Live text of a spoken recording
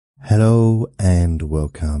Hello and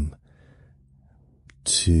welcome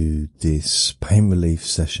to this pain relief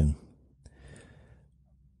session.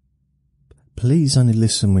 Please only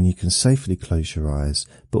listen when you can safely close your eyes,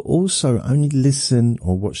 but also only listen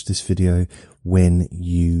or watch this video when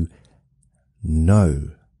you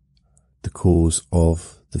know the cause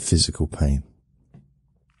of the physical pain.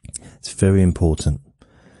 It's very important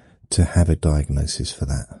to have a diagnosis for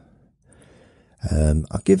that.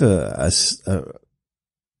 I'll give a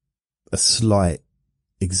slight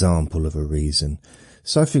example of a reason.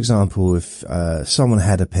 So, for example, if someone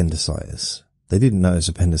had appendicitis, they didn't know it was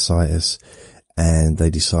appendicitis, and they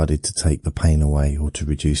decided to take the pain away or to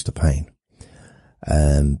reduce the pain.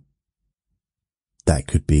 That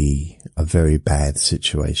could be a very bad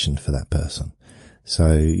situation for that person.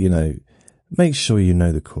 So, make sure you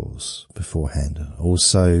know the cause beforehand.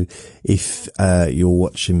 Also, if you're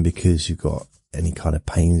watching because you've got any kind of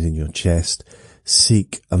pains in your chest,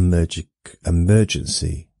 seek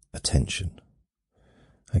emergency attention.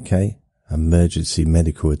 Okay? Emergency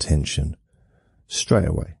medical attention straight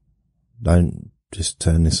away. Don't just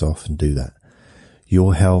turn this off and do that.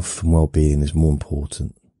 Your health and well-being is more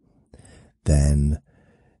important than,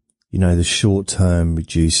 the short-term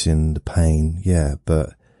reducing the pain. Yeah,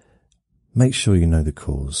 but make sure you know the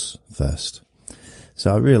cause first.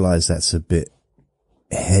 So I realise that's a bit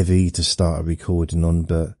heavy to start a recording on,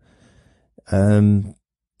 but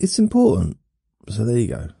it's important. So there you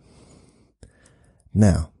go.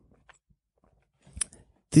 Now,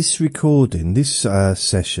 this recording, this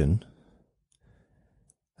session,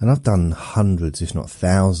 and I've done hundreds, if not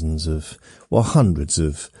thousands hundreds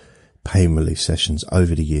of pain relief sessions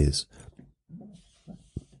over the years.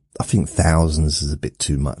 I think thousands is a bit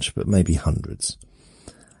too much, but maybe hundreds.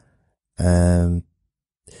 And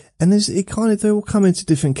they all come into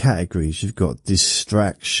different categories. You've got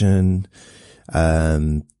distraction,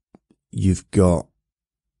 you've got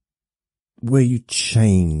where you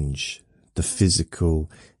change the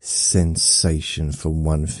physical sensation from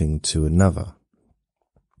one thing to another.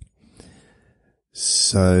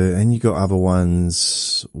 So, and you've got other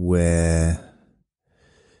ones where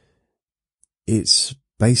it's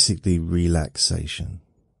basically relaxation.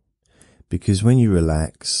 Because when you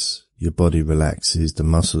relax, your body relaxes, the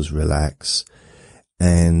muscles relax,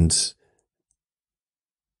 and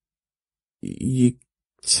you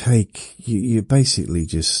basically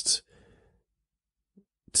just,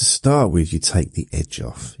 to start with, you take the edge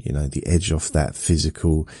off. The edge off that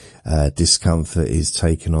physical discomfort is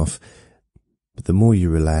taken off. But the more you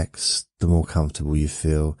relax, the more comfortable you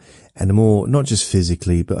feel, and the more, not just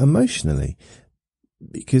physically, but emotionally.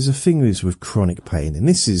 Because the thing is with chronic pain, and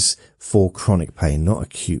this is for chronic pain, not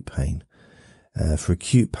acute pain. For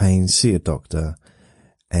acute pain, see a doctor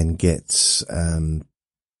and get,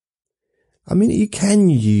 you can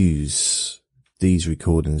use these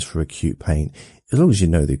recordings for acute pain as long as you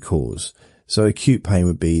know the cause. So acute pain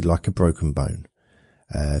would be like a broken bone.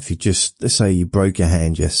 If you let's say you broke your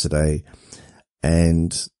hand yesterday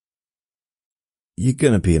and you're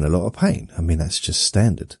going to be in a lot of pain. That's just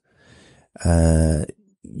standard.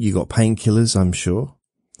 You got painkillers, I'm sure.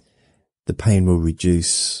 The pain will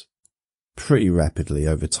reduce pretty rapidly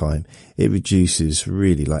over time. It reduces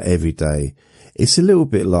really like every day. It's a little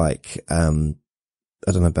bit like, I don't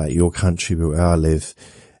know about your country, but where I live,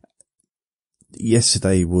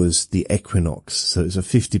 yesterday was the equinox. So it's a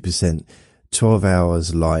 50%, 12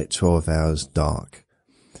 hours light, 12 hours dark.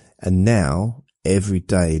 And now every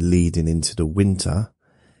day leading into the winter,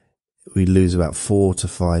 we lose about 4 to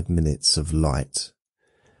 5 minutes of light.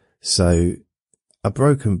 So a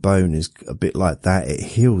broken bone is a bit like that. It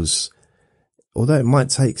heals, although it might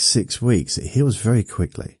take 6 weeks, it heals very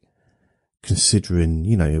quickly, considering,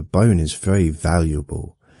 your bone is very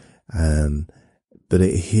valuable. But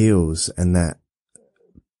it heals, and that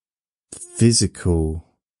physical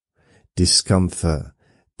discomfort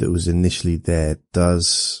that was initially there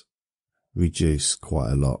does reduce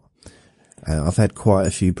quite a lot. I've had quite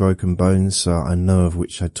a few broken bones, so I know of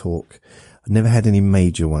which I talk. I've never had any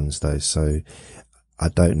major ones though, so I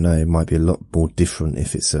don't know. It might be a lot more different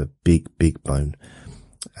if it's a big bone.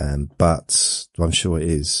 But I'm sure it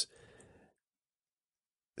is.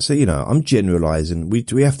 So, I'm generalizing. We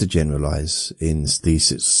have to generalize in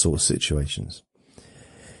these sort of situations.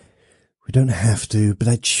 We don't have to, but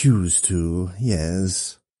I choose to,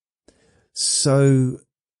 yes. So,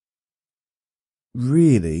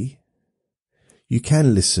 really, you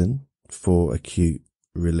can listen for acute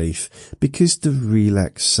relief because the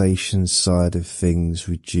relaxation side of things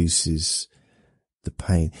reduces the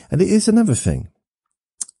pain. And it is another thing,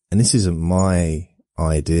 and this isn't my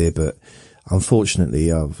idea, but unfortunately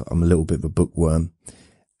I'm a little bit of a bookworm,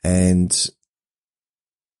 And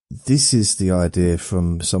this is the idea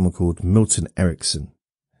from someone called Milton Erickson.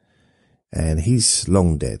 And he's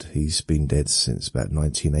long dead. He's been dead since about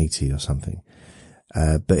 1980 or something.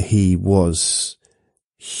 But he was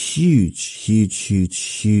huge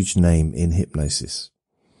name in hypnosis.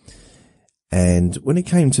 And when it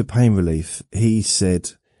came to pain relief, he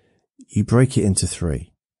said, you break it into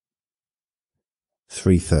three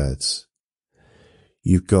thirds.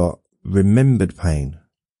 You've got remembered pain.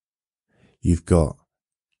 You've got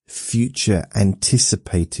future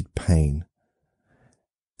anticipated pain.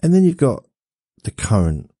 And then you've got the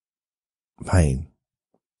current pain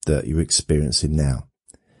that you're experiencing now.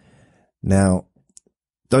 Now,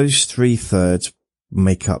 those 3/3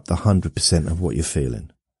 make up the 100% of what you're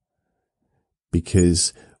feeling,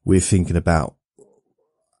 because we're thinking about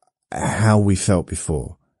how we felt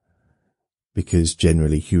before, because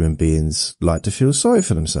generally human beings like to feel sorry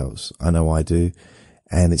for themselves. I know I do.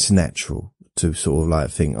 And it's natural to sort of like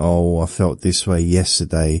think, oh, I felt this way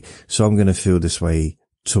yesterday, so I'm going to feel this way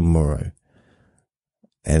tomorrow.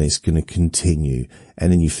 And it's going to continue.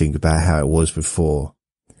 And then you think about how it was before.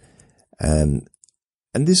 And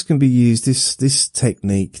this can be used, this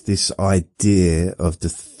technique, this idea of the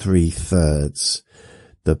 3/3,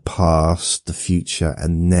 the past, the future,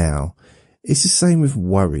 and now. It's the same with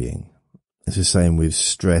worrying. It's the same with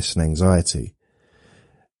stress and anxiety.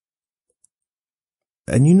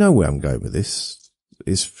 And you know where I'm going with this.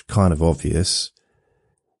 It's kind of obvious.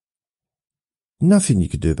 Nothing you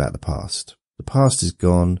could do about the past. The past is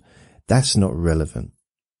gone. That's not relevant.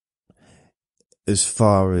 As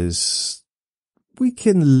far as we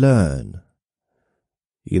can learn,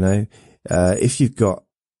 if you've got,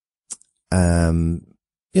 a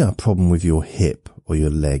problem with your hip or your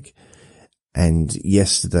leg, and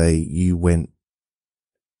yesterday you went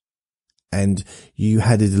and you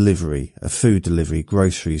had a food delivery,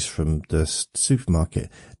 groceries from the supermarket.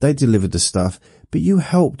 They delivered the stuff, but you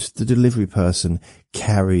helped the delivery person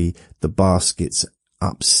carry the baskets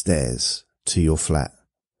upstairs to your flat,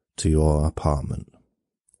 to your apartment.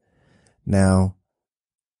 Now,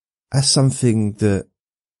 that's something that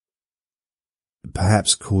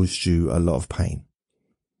perhaps caused you a lot of pain,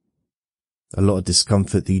 a lot of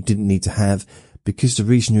discomfort that you didn't need to have, because the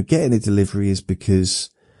reason you're getting a delivery is because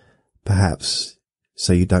perhaps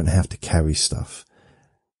so you don't have to carry stuff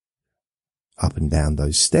up and down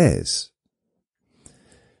those stairs.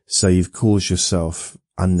 So you've caused yourself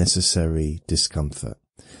unnecessary discomfort.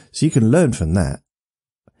 So you can learn from that,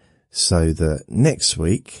 so that next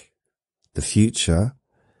week, the future,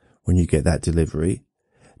 when you get that delivery,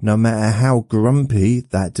 no matter how grumpy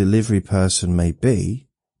that delivery person may be,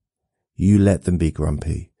 you let them be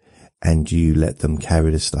grumpy and you let them carry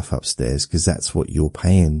the stuff upstairs, because that's what you're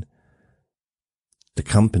paying the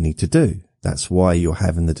company to do. That's why you're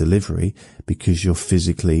having the delivery, because you're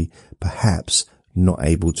physically perhaps not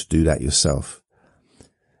able to do that yourself.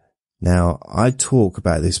 Now, I talk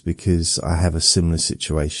about this because I have a similar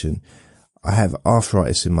situation. I have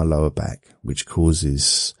arthritis in my lower back, which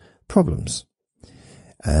causes problems.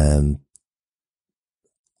 I'm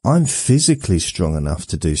physically strong enough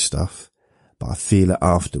to do stuff, but I feel it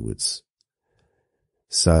afterwards.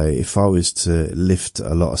 So if I was to lift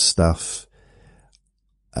a lot of stuff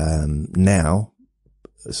now,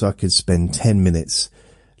 so I could spend 10 minutes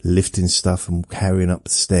lifting stuff and carrying up the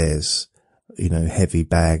stairs, heavy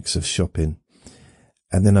bags of shopping,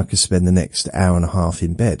 and then I could spend the next hour and a half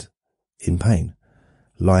in bed in pain,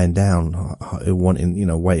 lying down,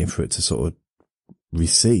 waiting for it to sort of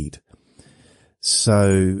recede.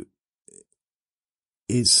 So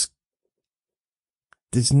it's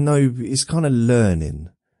kind of learning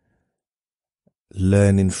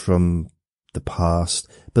from the past,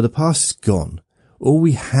 but the past is gone. All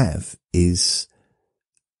we have is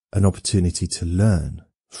an opportunity to learn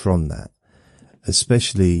from that,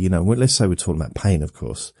 especially, let's say we're talking about pain, of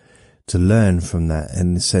course, to learn from that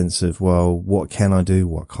in the sense of, well, what can I do?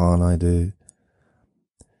 What can't I do?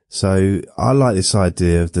 So I like this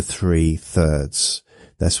idea of the 3/3.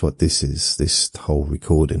 That's what this is, this whole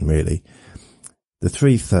recording, really. The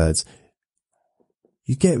 3/3.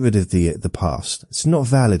 You get rid of the past. It's not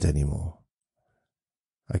valid anymore.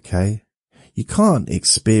 Okay? You can't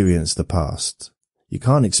experience the past. You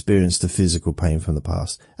can't experience the physical pain from the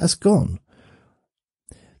past. That's gone.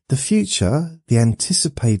 The future, the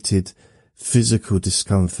anticipated physical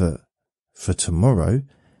discomfort for tomorrow,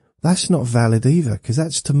 that's not valid either, because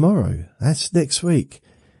that's tomorrow. That's next week.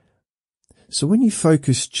 So when you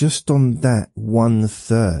focus just on that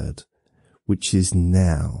 1/3, which is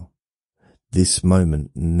now, this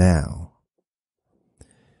moment now,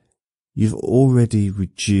 you've already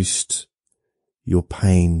reduced your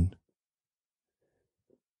pain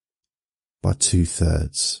by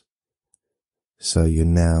 2/3. So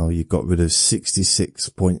you've got rid of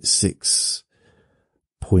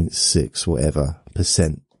 66.6 whatever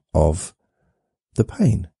percent of the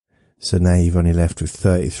pain. So now you've only left with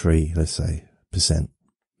 33, let's say, percent.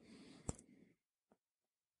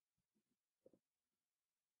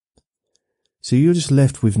 So you're just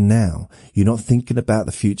left with now. You're not thinking about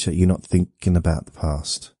the future. You're not thinking about the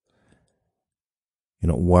past.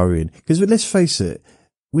 You're not worrying. Because let's face it,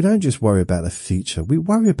 we don't just worry about the future. We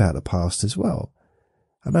worry about the past as well.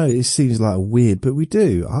 I know it seems like weird, but we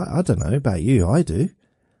do. I don't know about you. I do.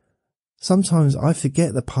 Sometimes I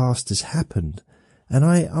forget the past has happened and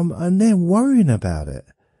I'm then worrying about it.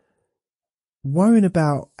 Worrying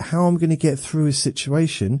about how I'm going to get through a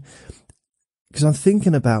situation because I'm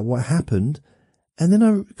thinking about what happened. And then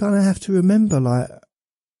I kind of have to remember, like,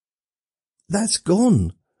 that's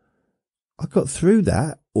gone. I got through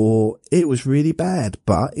that, or it was really bad,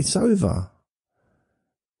 but it's over.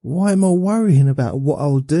 Why am I worrying about what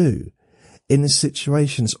I'll do in a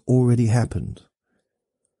situation that's already happened?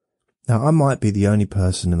 Now, I might be the only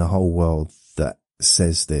person in the whole world that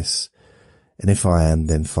says this, and if I am,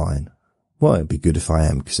 then fine. Well, it'd be good if I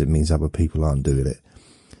am, because it means other people aren't doing it.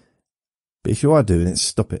 But if you are doing it,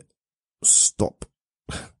 stop it. Stop.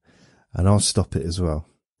 And I'll stop it as well.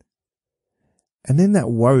 And then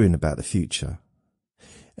that worrying about the future.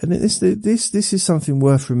 And this is something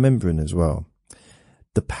worth remembering as well.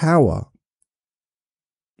 The power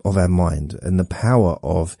of our mind and the power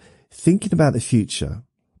of thinking about the future.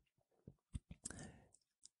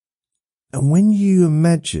 And when you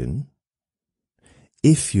imagine,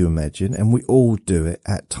 if you imagine, and we all do it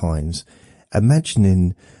at times,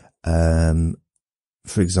 imagining, for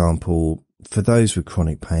example, for those with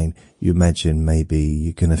chronic pain, you imagine maybe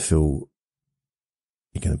you're going to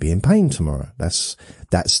be in pain tomorrow. That's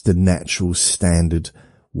the natural standard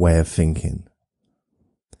way of thinking.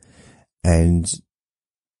 And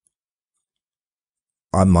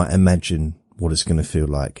I might imagine what it's going to feel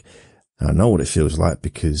like. And I know what it feels like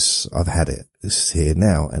because I've had it. This is here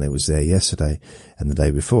now, and it was there yesterday and the day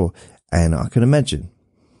before. And I can imagine.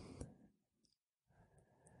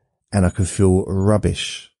 And I can feel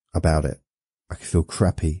rubbish about it. I can feel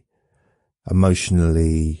crappy,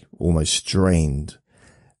 emotionally almost strained.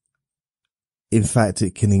 In fact,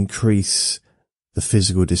 it can increase the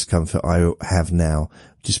physical discomfort I have now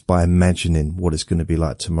just by imagining what it's going to be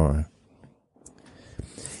like tomorrow.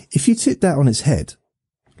 If you tip that on its head,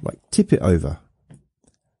 like tip it over,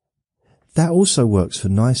 that also works for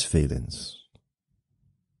nice feelings.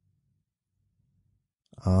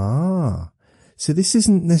 So this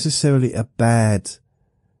isn't necessarily a bad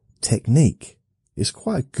technique. It's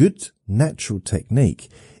quite a good natural technique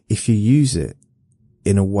if you use it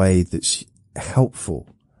in a way that's helpful.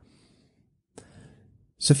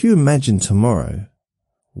 So if you imagine tomorrow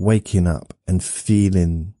waking up and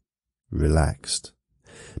feeling relaxed,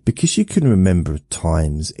 because you can remember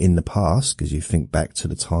times in the past, because you think back to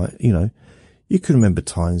the time, you can remember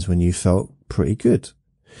times when you felt pretty good,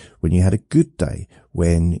 when you had a good day,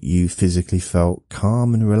 when you physically felt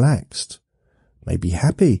calm and relaxed, maybe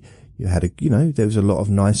happy. You had there was a lot of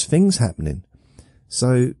nice things happening.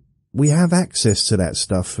 So we have access to that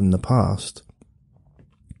stuff from the past.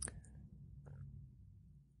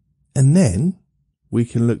 And then we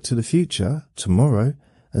can look to the future tomorrow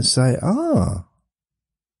and say,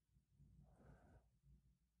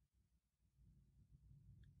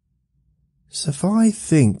 so if I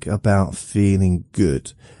think about feeling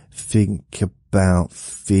good, think about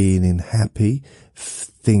feeling happy,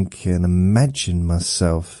 think and imagine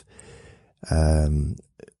myself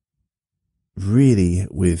really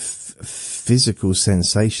with physical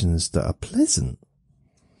sensations that are pleasant,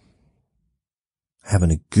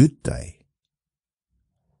 having a good day,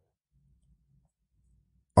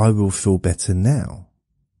 I will feel better now.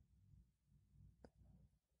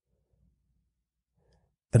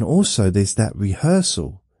 And also there's that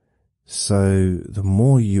rehearsal. So the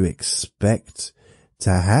more you expect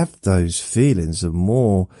to have those feelings, the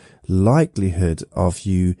more likelihood of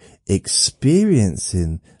you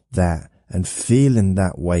experiencing that and feeling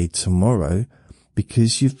that way tomorrow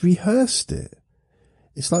because you've rehearsed it.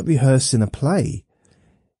 It's like rehearsing a play,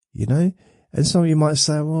 And some of you might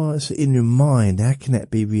say, well, it's in your mind. How can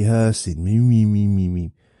that be rehearsing?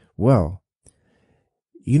 Me. Well,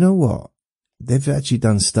 you know what? They've actually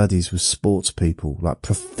done studies with sports people, like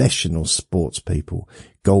professional sports people,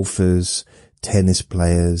 golfers, tennis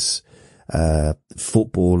players,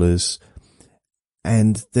 footballers,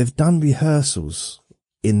 and they've done rehearsals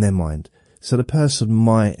in their mind. So the person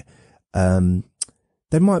might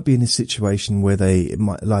They might be in a situation where it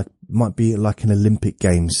might be like an Olympic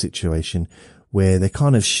Games situation where they're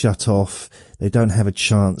kind of shut off. They don't have a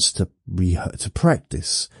chance to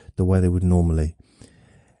practice the way they would normally.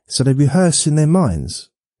 So they rehearse in their minds,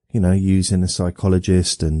 using a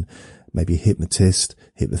psychologist and maybe a hypnotist,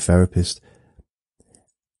 hypnotherapist.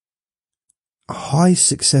 A high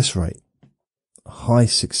success rate.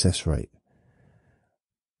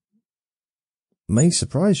 May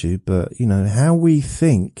surprise you, but how we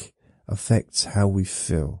think affects how we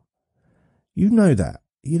feel. You know that.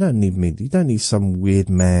 You don't need me. You don't need some weird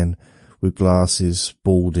man with glasses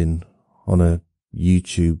balding on a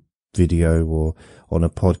YouTube video or on a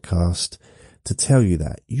podcast to tell you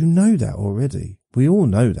that. You know that already. We all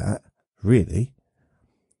know that, really.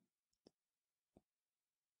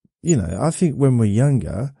 I think when we're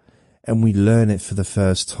younger and we learn it for the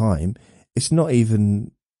first time, it's not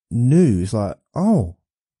even new. It's like, oh,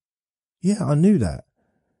 yeah, I knew that.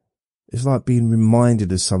 It's like being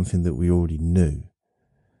reminded of something that we already knew.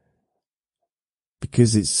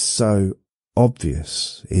 Because it's so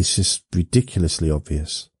obvious. It's just ridiculously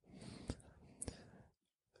obvious.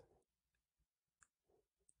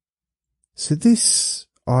 So this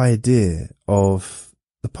idea of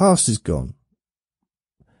the past is gone.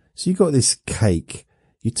 So you got this cake,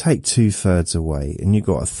 you take 2/3 away and you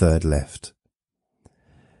got a third left.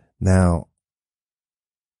 Now,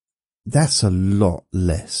 that's a lot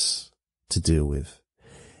less to deal with.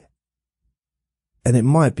 And it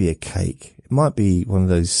might be a cake. It might be one of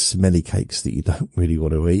those smelly cakes that you don't really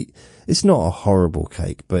want to eat. It's not a horrible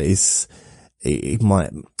cake, but it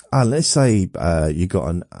might, let's say, you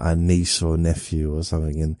got a niece or a nephew or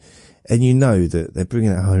something and you know that they're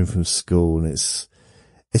bringing it home from school and it's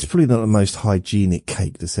probably not the most hygienic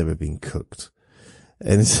cake that's ever been cooked.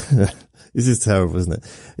 And this is terrible, isn't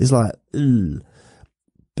it? It's like, ugh.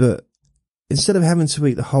 But instead of having to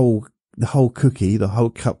eat the whole cookie, the whole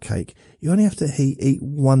cupcake, you only have to eat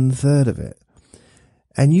 1/3 of it.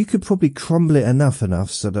 And you could probably crumble it enough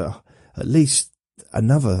so that at least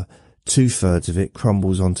another 2/3 of it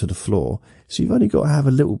crumbles onto the floor. So you've only got to have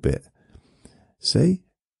a little bit. See?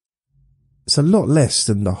 It's a lot less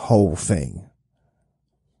than the whole thing.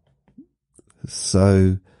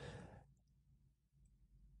 So,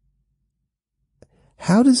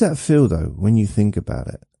 how does that feel though when you think about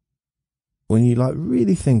it? When you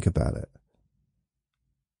really think about it?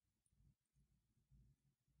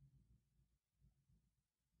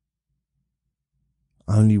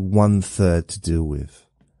 Only 1/3 to deal with.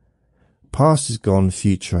 Past is gone,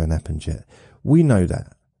 future ain't happened yet. We know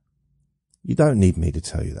that. You don't need me to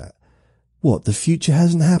tell you that. What, the future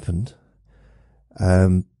hasn't happened?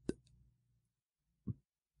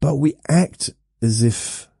 But we act as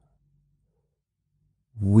if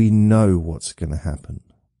we know what's going to happen.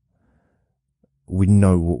 We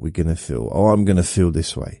know what we're going to feel. Oh, I'm going to feel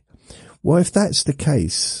this way. Well, if that's the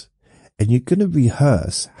case, and you're going to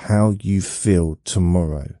rehearse how you feel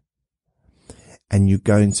tomorrow, and you're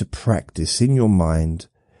going to practice in your mind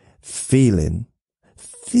feeling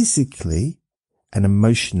physically and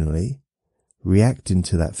emotionally reacting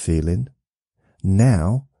to that feeling,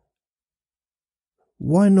 now,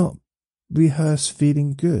 why not rehearse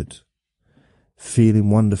feeling good, feeling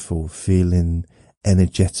wonderful, feeling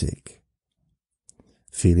energetic,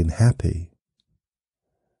 feeling happy?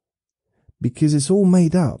 Because it's all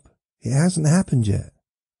made up. It hasn't happened yet.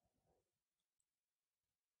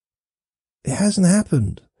 It hasn't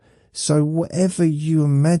happened. So whatever you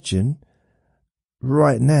imagine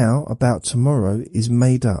right now about tomorrow is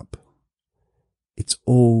made up. It's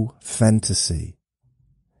all fantasy.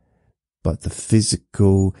 But the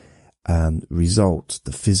physical result,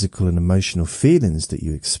 the physical and emotional feelings that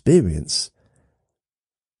you experience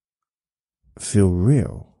feel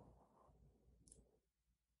real.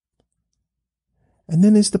 And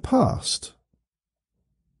then there's the past.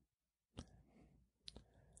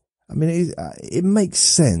 I mean, it makes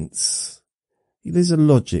sense. There's a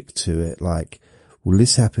logic to it. Like, well,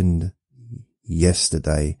 this happened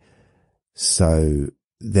yesterday, so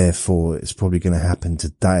therefore it's probably going to happen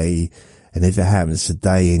today. And if it happens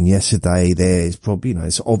today and yesterday, there's probably,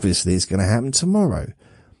 it's obviously it's going to happen tomorrow.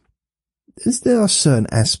 There are certain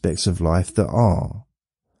aspects of life that are,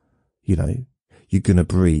 you're going to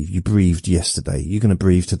breathe. You breathed yesterday. You're going to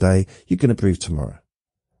breathe today. You're going to breathe tomorrow.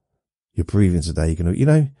 You're breathing today. You're going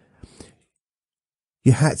to,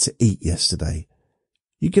 you had to eat yesterday.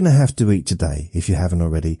 You're going to have to eat today if you haven't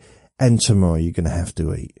already. And tomorrow you're going to have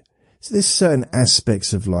to eat. So there's certain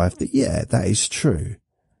aspects of life that, yeah, that is true.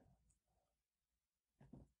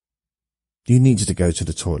 You needed to go to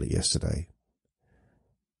the toilet yesterday.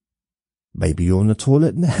 Maybe you're on the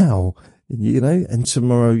toilet now. and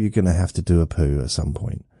tomorrow you're going to have to do a poo at some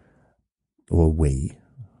point. Or a wee.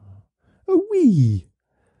 A wee.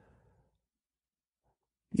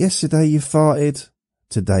 Yesterday you farted.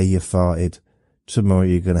 Today you farted. Tomorrow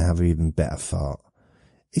you're going to have an even better fart.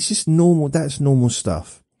 It's just normal. That's normal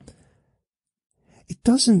stuff. It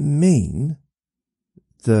doesn't mean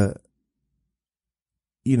that,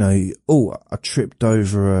 I tripped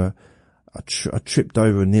over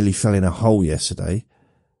and nearly fell in a hole yesterday.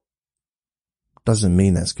 Doesn't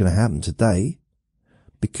mean that's going to happen today,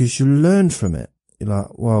 because you learn from it. You're like,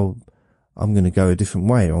 well, I'm going to go a different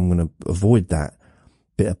way, or I'm going to avoid that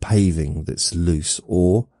bit of paving that's loose,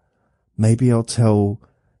 or maybe I'll tell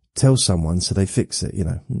someone so they fix it,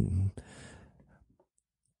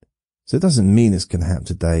 So it doesn't mean it's going to happen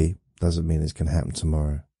today, doesn't mean it's going to happen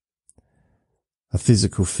tomorrow. A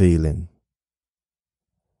physical feeling,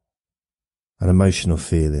 an emotional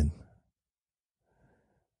feeling,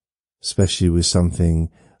 especially with something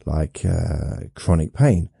like chronic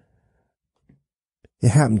pain. It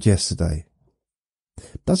happened yesterday.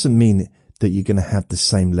 Doesn't mean that you're going to have the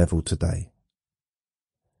same level today.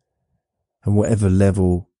 And whatever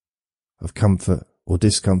level of comfort or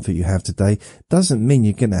discomfort you have today doesn't mean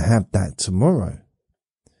you're going to have that tomorrow.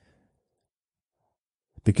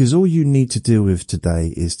 Because all you need to deal with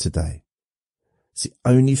today is today. It's the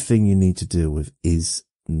only thing you need to deal with is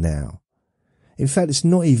now. In fact, it's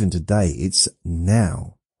not even today, it's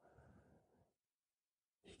now.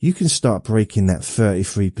 You can start breaking that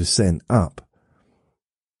 33% up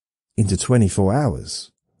into 24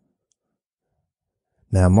 hours.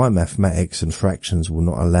 Now, my mathematics and fractions will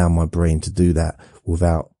not allow my brain to do that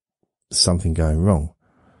without something going wrong.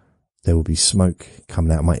 There will be smoke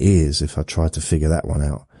coming out of my ears if I try to figure that one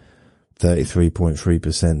out.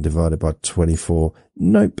 33.3% divided by 24.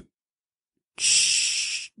 Nope.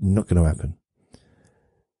 Shh. Not going to happen.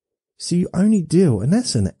 So you only deal, and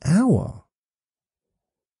that's an hour.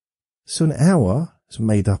 So an hour is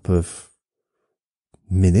made up of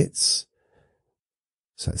minutes.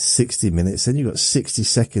 So that's 60 minutes. Then you've got 60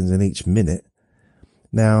 seconds in each minute.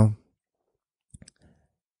 Now,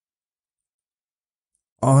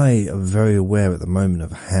 I am very aware at the moment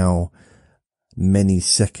of how many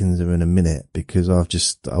seconds are in a minute, because I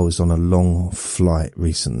was on a long flight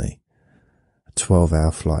recently, a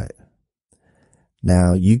 12-hour flight.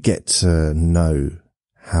 Now, you get to know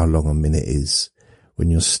how long a minute is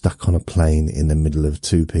when you're stuck on a plane in the middle of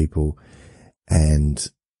two people and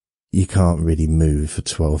you can't really move for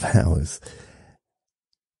 12 hours.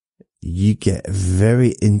 You get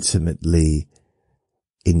very intimately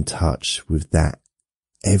in touch with that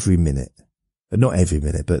every minute. Not every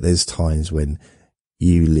minute, but there's times when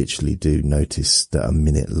you literally do notice that a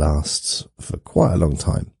minute lasts for quite a long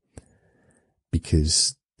time,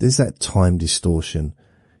 because there's that time distortion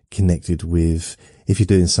connected with if you're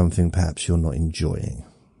doing something perhaps you're not enjoying.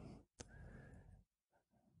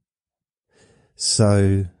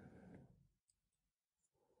 So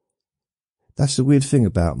that's the weird thing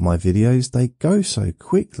about my videos. They go so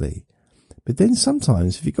quickly. But then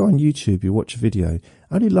sometimes if you go on YouTube, you watch a video, it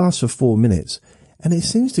only lasts for 4 minutes and it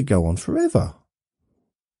seems to go on forever.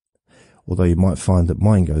 Although you might find that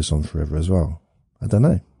mine goes on forever as well. I don't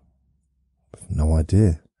know. No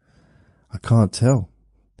idea. I can't tell.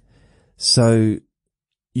 So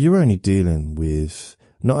you're only dealing with,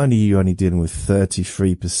 not only are you only dealing with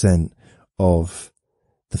 33% of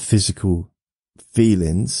the physical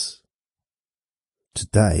feelings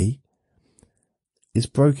today is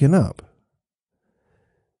broken up.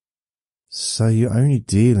 So you're only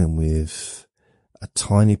dealing with a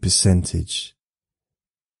tiny percentage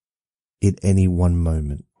in any one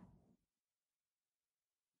moment.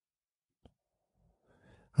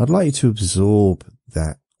 I'd like you to absorb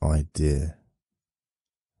that idea.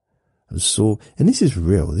 Absorb, and this is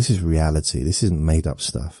real. This is reality. This isn't made up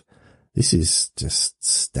stuff. This is just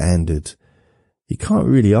standard. You can't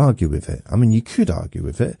really argue with it. I mean, you could argue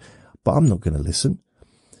with it, but I'm not going to listen.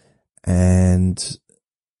 And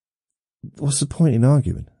what's the point in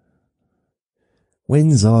arguing?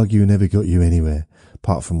 When's arguing ever got you anywhere,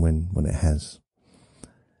 apart from when it has?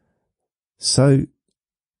 So,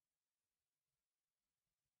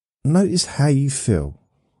 notice how you feel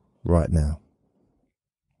right now.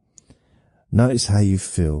 Notice how you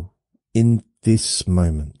feel in this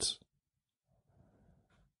moment.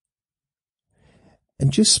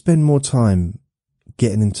 And just spend more time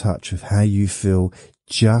getting in touch with how you feel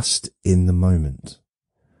just in the moment,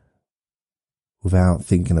 without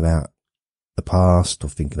thinking about the past or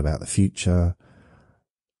thinking about the future,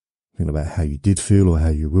 thinking about how you did feel or how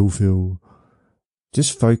you will feel.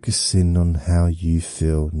 Just focusing on how you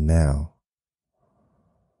feel now.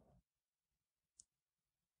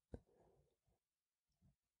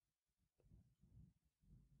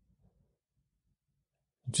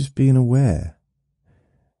 just being aware.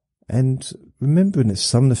 And remembering that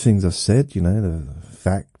some of the things I've said, you know, the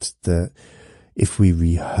fact that if we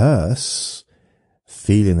rehearse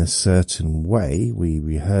feeling a certain way, we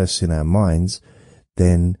rehearse in our minds,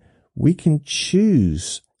 then we can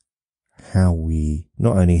choose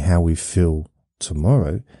not only how we feel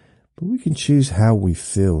tomorrow, but we can choose how we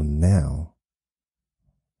feel now.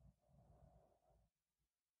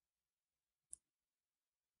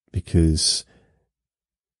 Because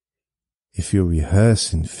if you're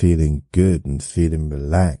rehearsing feeling good and feeling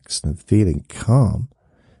relaxed and feeling calm,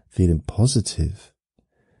 feeling positive,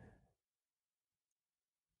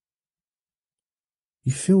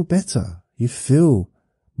 you feel better. You feel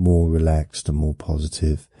more relaxed and more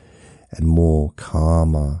positive and more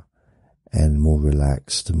calmer and more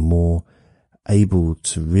relaxed and more able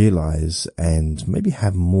to realize and maybe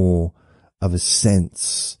have more of a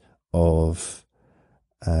sense of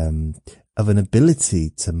an ability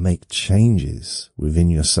to make changes within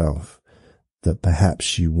yourself that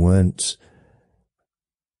perhaps you weren't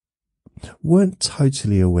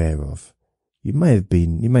totally aware of. You may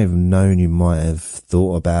have known, you might have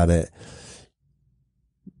thought about it,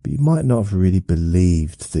 but you might not have really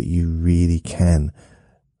believed that you really can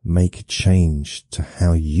make a change to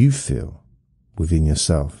how you feel within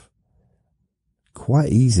yourself quite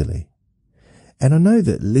easily. And I know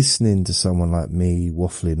that listening to someone like me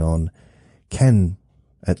waffling on can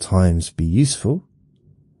at times be useful,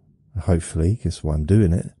 hopefully, because why I'm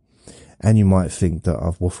doing it. And you might think that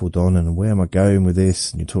I've waffled on and where am I going with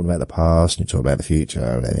this? And you're talking about the past and you're talking about the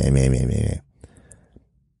future.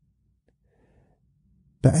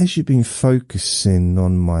 But as you've been focusing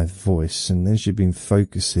on my voice and as you've been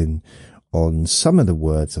focusing on some of the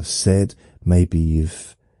words I've said, maybe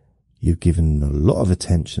you've given a lot of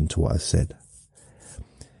attention to what I've said.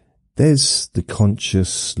 There's the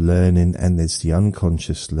conscious learning and there's the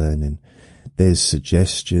unconscious learning. There's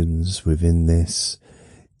suggestions within this,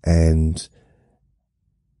 and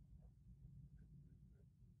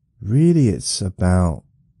really it's about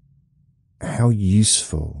how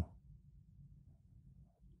useful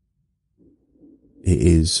it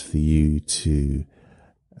is for you to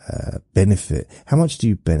benefit. How much do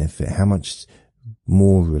you benefit? How much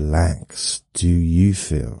more relaxed do you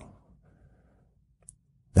feel?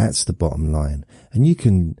 That's the bottom line. And you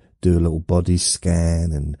can do a little body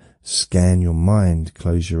scan and scan your mind.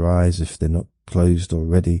 Close your eyes if they're not closed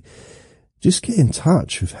already. Just get in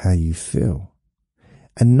touch with how you feel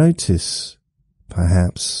and notice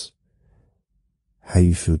perhaps how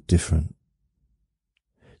you feel different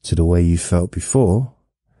to the way you felt before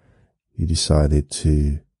you decided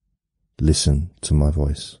to listen to my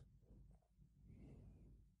voice.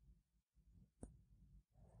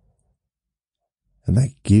 And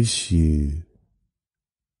that gives you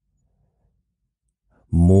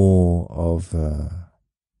more of a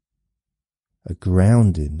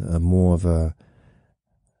grounding, more of a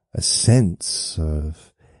sense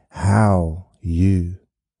of how you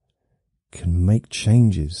can make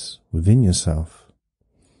changes within yourself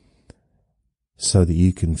so that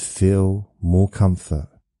you can feel more comfort,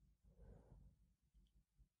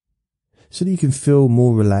 so that you can feel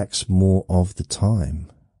more relaxed more of the time.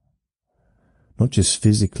 Not just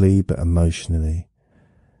physically, but emotionally.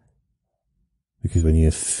 Because when you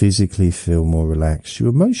physically feel more relaxed, you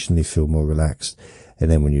emotionally feel more relaxed. And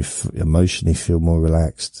then when you emotionally feel more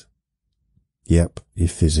relaxed, you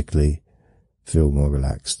physically feel more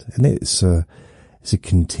relaxed. And it's a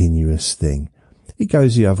continuous thing. It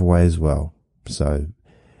goes the other way as well. So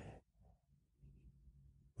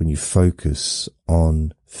when you focus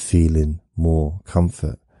on feeling more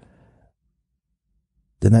comfort,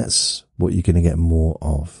 then that's what you're going to get more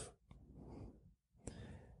of.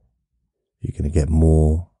 You're going to get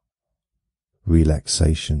more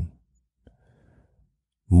relaxation,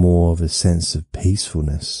 more of a sense of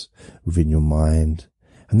peacefulness within your mind,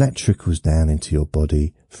 and that trickles down into your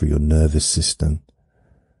body through your nervous system,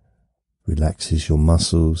 relaxes your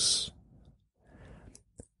muscles,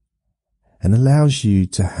 and allows you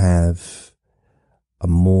to have a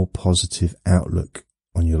more positive outlook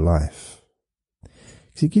on your life.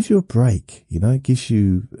 Because it gives you a break, it gives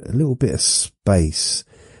you a little bit of space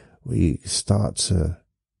where you start to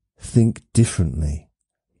think differently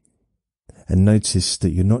and notice that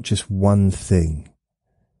you're not just one thing.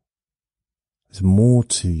 There's more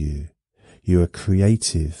to you. You're a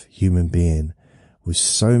creative human being with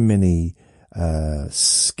so many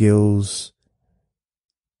skills,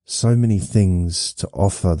 so many things to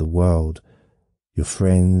offer the world, your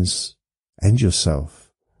friends and yourself.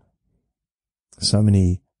 So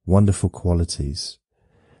many wonderful qualities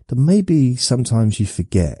that maybe sometimes you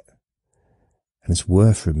forget And it's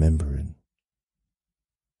worth remembering.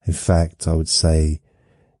 In fact, I would say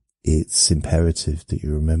it's imperative that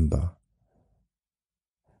you remember.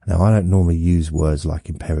 Now, I don't normally use words like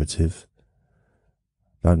imperative.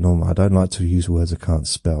 I don't like to use words I can't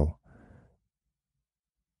spell.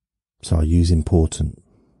 So I use important.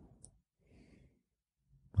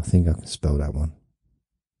 I think I can spell that one.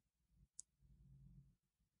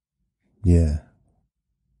 Yeah.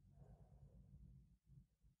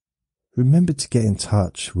 Remember to get in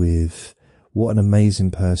touch with what an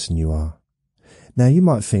amazing person you are. Now, you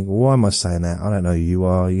might think, well, why am I saying that? I don't know who you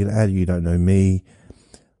are. How do you don't know me?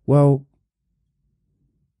 Well,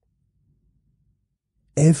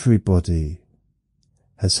 everybody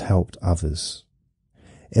has helped others.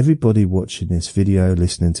 Everybody watching this video,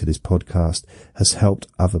 listening to this podcast, has helped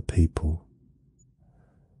other people.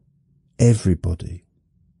 Everybody.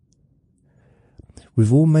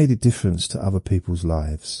 We've all made a difference to other people's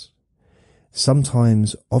lives.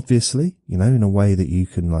 Sometimes, obviously, in a way that you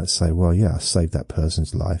can like say, well, yeah, I saved that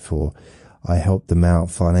person's life, or I helped them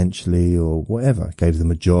out financially, or whatever, gave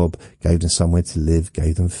them a job, gave them somewhere to live,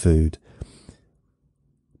 gave them food.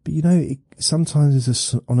 But sometimes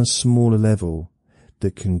it's on a smaller level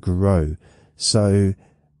that can grow. So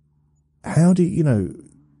how do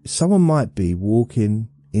someone might be walking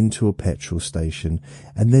into a petrol station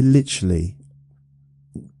and they're literally,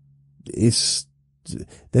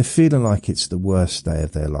 they're feeling like it's the worst day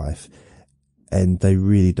of their life and they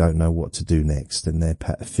really don't know what to do next and they're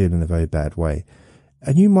feeling a very bad way.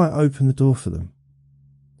 And you might open the door for them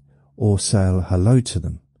or say hello to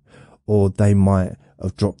them, or they might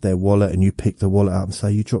have dropped their wallet and you pick the wallet up and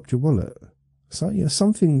say, you dropped your wallet. So,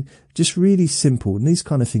 something just really simple. And these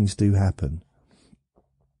kind of things do happen.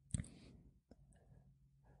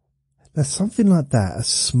 Now, something like that, a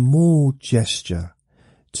small gesture,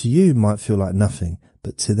 to you might feel like nothing,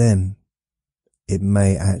 but to them, it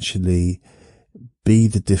may actually be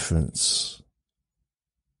the difference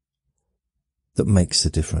that makes the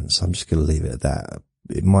difference. I'm just going to leave it at that.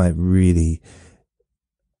 It might really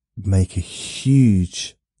make a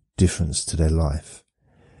huge difference to their life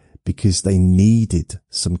because they needed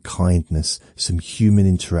some kindness, some human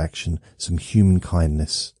interaction, some human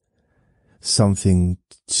kindness, something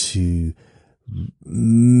to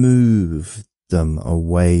move them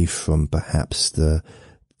away from perhaps the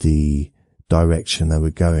direction they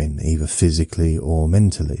were going, either physically or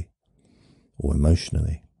mentally or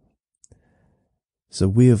emotionally. So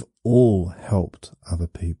we have all helped other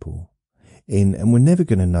people and we're never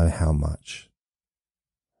going to know how much.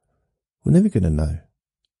 We're never going to know.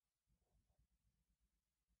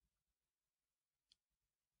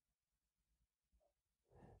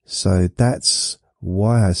 So that's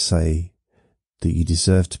why I say that you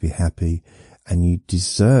deserve to be happy and you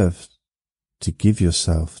deserve to give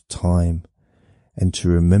yourself time and to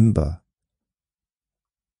remember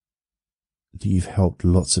that you've helped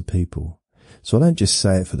lots of people. So I don't just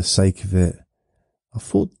say it for the sake of it.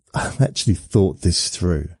 I've actually thought this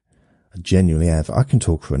through. I genuinely have. I can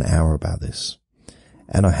talk for an hour about this.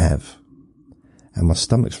 And I have. And my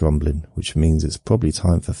stomach's rumbling, which means it's probably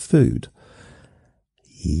time for food.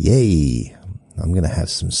 Yay! I'm going to have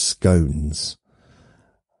some scones.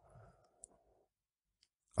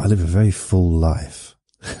 I live a very full life.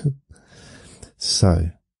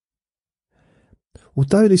 So,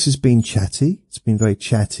 although this has been chatty, it's been very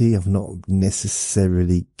chatty, I've not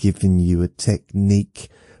necessarily given you a technique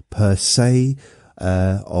per se,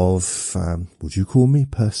 would you call me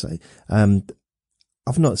per se?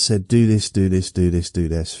 I've not said do this,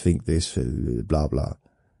 think this, blah, blah.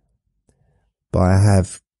 But I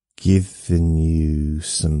have given you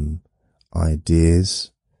some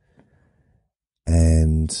ideas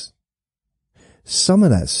and some of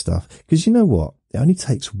that stuff, because you know what? It only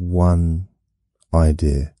takes one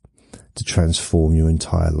idea to transform your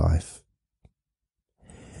entire life.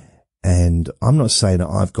 And I'm not saying that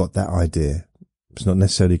I've got that idea. It's not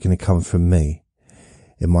necessarily going to come from me.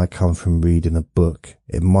 It might come from reading a book.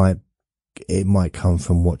 It might come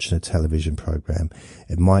from watching a television program.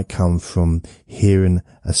 It might come from hearing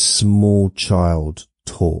a small child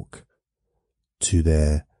talk to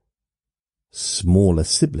their smaller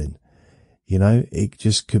sibling. It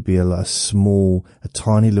just could be a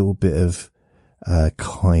tiny little bit of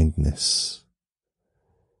kindness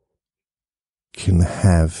can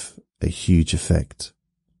have a huge effect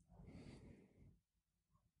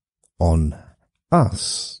on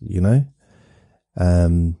us,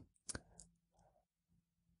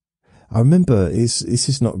 I remember this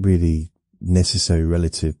is not really necessarily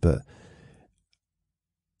relative, but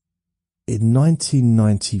in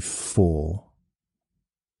 1994,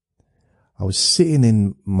 I was sitting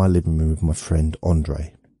in my living room with my friend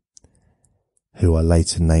Andre, who I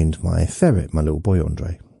later named my ferret, my little boy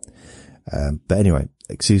Andre. But anyway,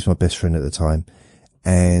 he was my best friend at the time.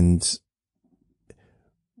 And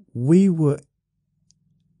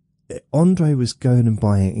Andre was going and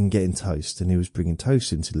buying and getting toast, and he was bringing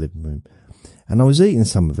toast into the living room. And I was eating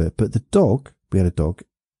some of it, but the dog, we had a dog,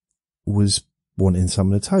 was wanting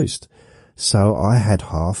some of the toast. So I had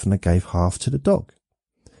half and I gave half to the dog.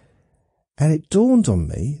 And it dawned on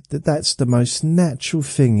me that that's the most natural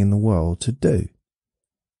thing in the world to do.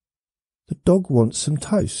 The dog wants some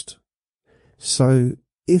toast. So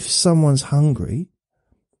if someone's hungry,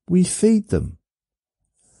 we feed them.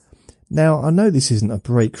 Now, I know this isn't a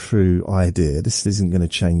breakthrough idea. This isn't going to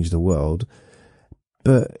change the world,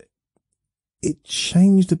 but it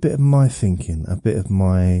changed a bit of my thinking, a bit of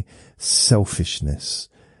my selfishness,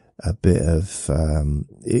 a bit of,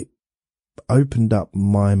 it opened up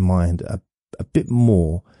my mind a bit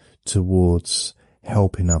more towards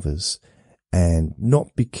helping others, and not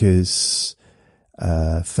because,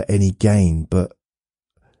 for any gain, but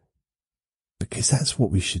because that's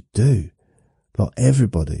what we should do. Like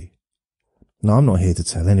everybody. Now, I'm not here to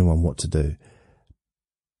tell anyone what to do,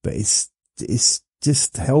 but it's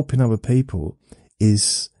just helping other people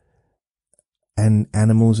and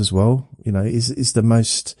animals as well, is the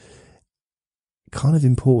most kind of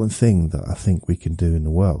important thing that I think we can do in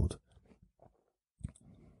the world.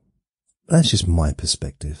 That's just my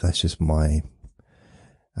perspective. That's just my,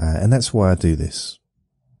 and that's why I do this,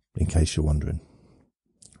 in case you're wondering.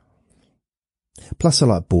 Plus, I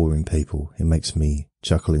like boring people. It makes me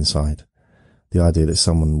chuckle inside. The idea that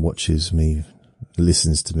someone watches me,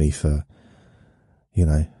 listens to me for,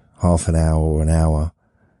 half an hour or an hour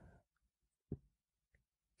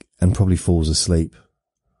and probably falls asleep,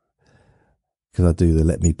 because I do the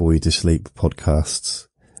Let Me Bore You to Sleep podcasts,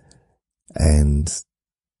 and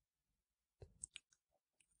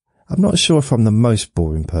I'm not sure if I'm the most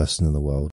boring person in the world,